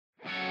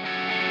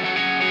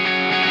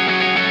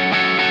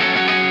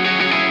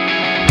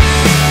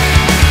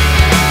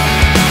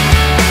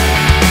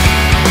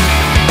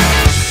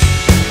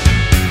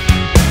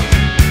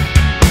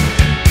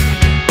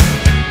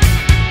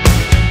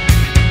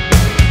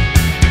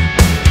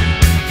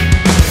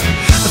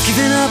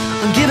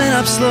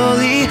up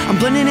slowly. I'm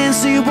blending in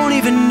so you won't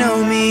even know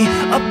me.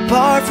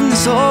 Apart from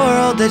this whole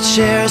world that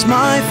shares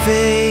my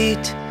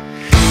fate.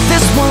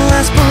 This one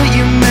last bullet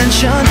you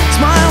mentioned, it's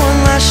my one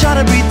last shot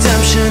of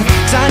redemption.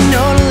 'Cause I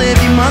know to live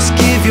you must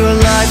give your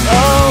life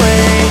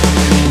away.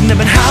 And I've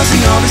been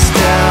housing all this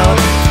doubt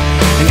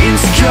and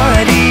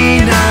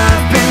insecurity, and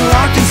I've been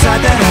locked inside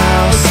that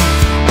house.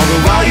 All the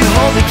while you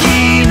hold the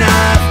key, and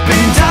I've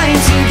been dying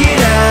to get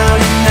out.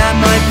 And that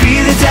might be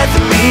the death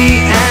of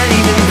me. And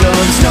even though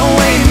there's no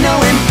way of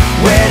knowing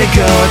where to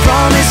go, I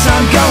promise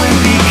I'm going,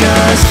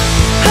 because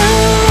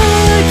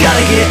I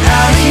gotta get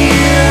out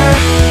here.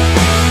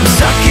 I'm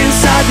stuck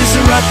inside this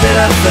rut that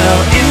I fell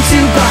into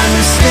by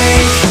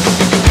mistake.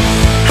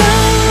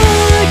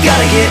 I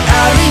gotta get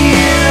out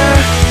here.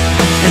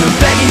 And I'm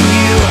begging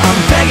you, I'm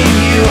begging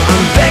you,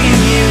 I'm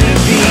begging you to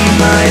be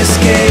my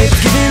escape.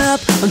 Giving up,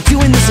 I'm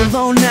doing this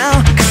alone now,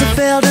 'cause I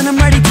failed and I'm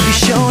ready to be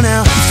shown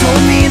out. You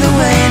told me the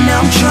way and now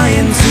I'm